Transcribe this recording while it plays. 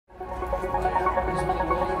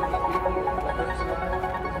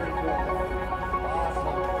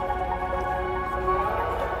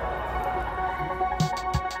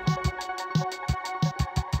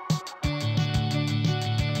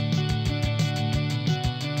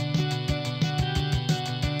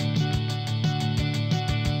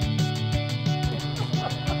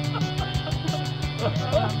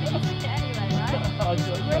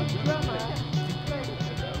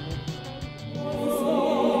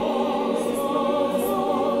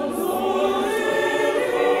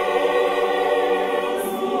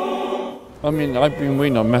I mean, I've been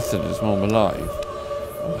weaned on Methodism all my life.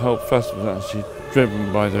 The whole festival is actually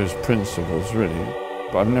driven by those principles, really.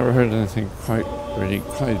 But I've never heard anything quite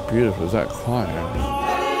beautiful as that choir.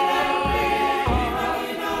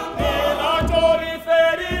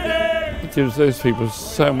 It gives those people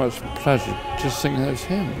so much pleasure just singing those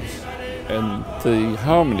hymns. And the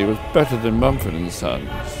harmony was better than Mumford and Sons.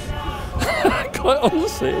 Quite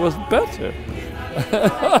honestly, it was better.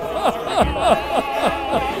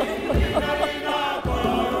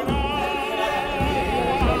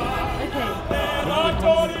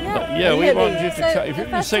 Yeah, we want you to. If you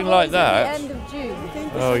can sing like that. End of June.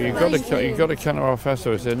 Oh, you've got to come to our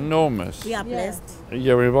festival. It's enormous. We are blessed.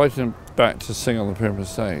 Yeah, we're inviting them back to sing on the pyramid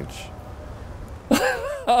stage.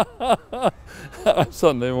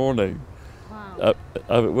 Sunday morning. Wow.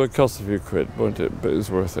 It would cost a few quid, wouldn't it? But it's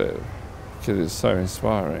worth it because it's so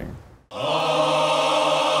inspiring.